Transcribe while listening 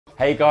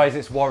Hey guys,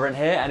 it's Warren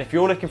here, and if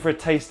you're looking for a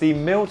tasty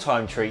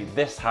mealtime treat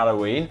this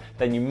Halloween,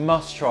 then you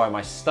must try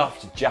my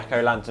stuffed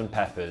jack-o'-lantern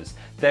peppers.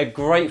 They're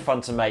great fun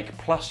to make,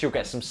 plus you'll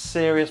get some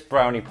serious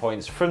brownie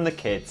points from the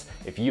kids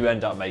if you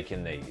end up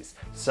making these.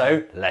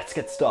 So let's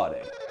get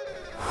started.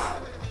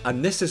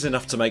 And this is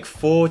enough to make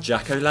 4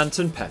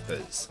 jack-o'-lantern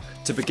peppers.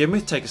 To begin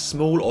with, take a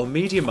small or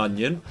medium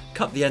onion,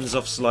 cut the ends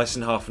off, slice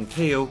in half and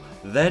peel,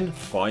 then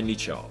finely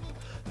chop.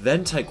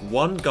 Then take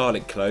 1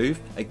 garlic clove,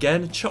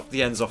 again chop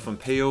the ends off and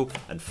peel,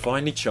 and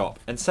finely chop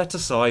and set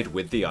aside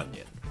with the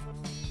onion.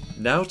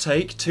 Now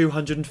take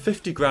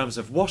 250 grams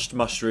of washed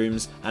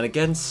mushrooms and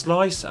again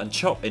slice and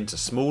chop into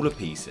smaller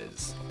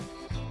pieces.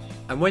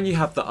 And when you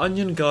have the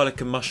onion, garlic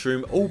and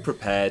mushroom all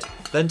prepared,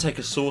 then take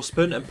a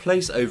saucepan and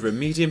place over a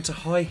medium to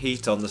high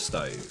heat on the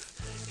stove.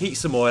 Heat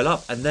some oil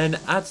up and then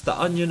add the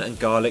onion and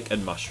garlic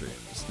and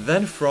mushrooms.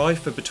 Then fry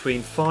for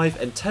between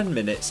 5 and 10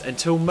 minutes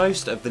until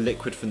most of the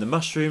liquid from the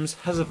mushrooms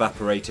has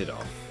evaporated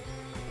off.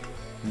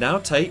 Now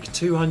take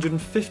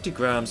 250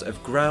 grams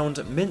of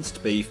ground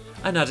minced beef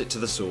and add it to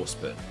the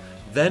saucepan.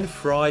 Then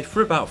fry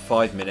for about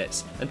 5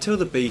 minutes until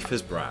the beef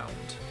has browned.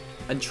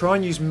 And try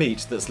and use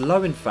meat that's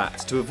low in fat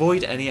to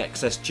avoid any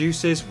excess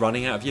juices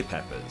running out of your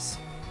peppers.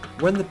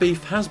 When the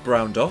beef has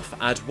browned off,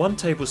 add 1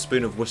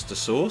 tablespoon of Worcestershire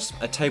sauce,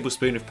 a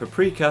tablespoon of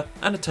paprika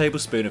and a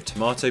tablespoon of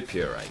tomato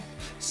puree.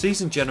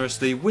 Season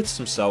generously with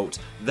some salt,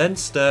 then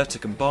stir to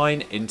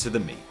combine into the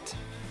meat.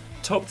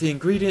 Top the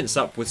ingredients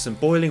up with some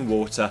boiling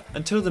water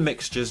until the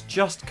mixture's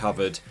just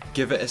covered,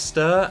 give it a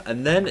stir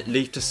and then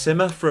leave to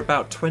simmer for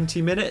about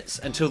 20 minutes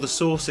until the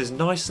sauce is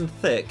nice and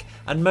thick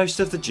and most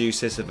of the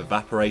juices have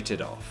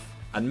evaporated off.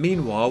 And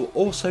meanwhile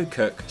also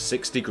cook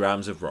 60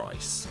 grams of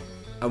rice.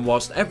 And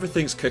whilst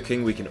everything's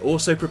cooking, we can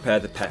also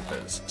prepare the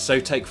peppers. So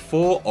take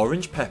 4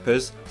 orange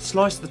peppers,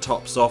 slice the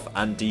tops off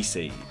and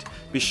de-seed.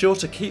 Be sure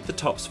to keep the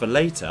tops for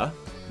later.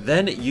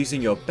 Then,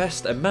 using your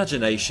best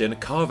imagination,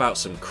 carve out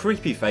some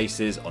creepy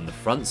faces on the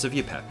fronts of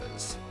your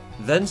peppers.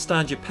 Then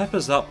stand your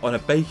peppers up on a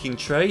baking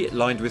tray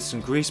lined with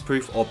some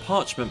greaseproof or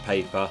parchment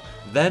paper.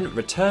 Then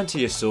return to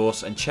your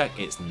sauce and check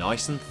it's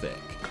nice and thick.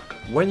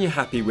 When you're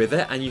happy with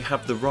it and you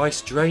have the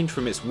rice drained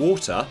from its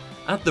water,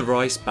 add the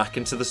rice back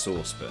into the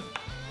saucepan.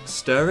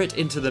 Stir it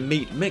into the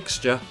meat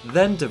mixture,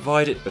 then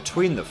divide it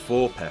between the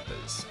 4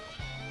 peppers.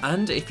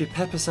 And if your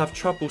peppers have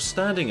trouble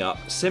standing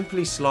up,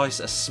 simply slice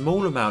a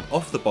small amount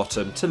off the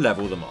bottom to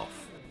level them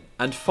off.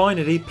 And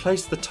finally,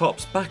 place the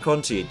tops back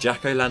onto your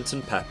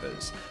jack-o'-lantern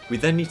peppers. We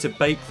then need to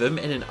bake them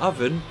in an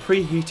oven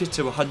preheated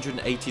to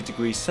 180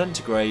 degrees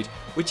centigrade,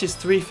 which is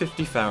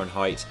 350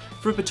 Fahrenheit,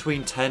 for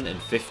between 10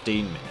 and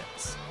 15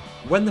 minutes.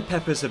 When the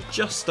peppers have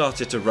just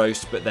started to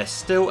roast but they're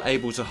still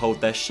able to hold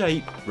their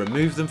shape,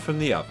 remove them from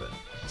the oven.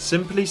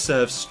 Simply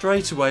serve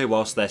straight away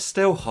whilst they're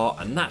still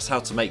hot, and that's how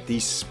to make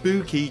these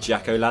spooky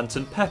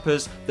jack-o'-lantern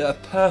peppers that are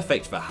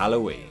perfect for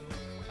Halloween.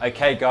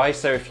 Okay guys,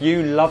 so if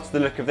you loved the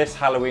look of this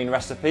Halloween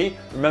recipe,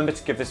 remember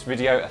to give this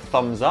video a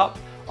thumbs up.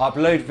 I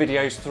upload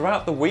videos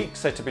throughout the week,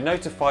 so to be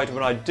notified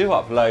when I do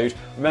upload,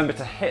 remember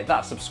to hit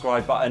that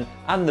subscribe button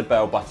and the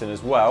bell button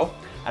as well.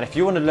 And if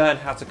you want to learn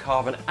how to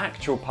carve an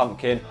actual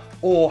pumpkin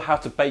or how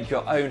to bake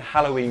your own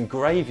Halloween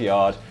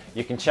graveyard,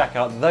 you can check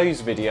out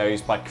those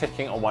videos by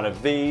clicking on one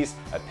of these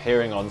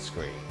appearing on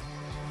screen.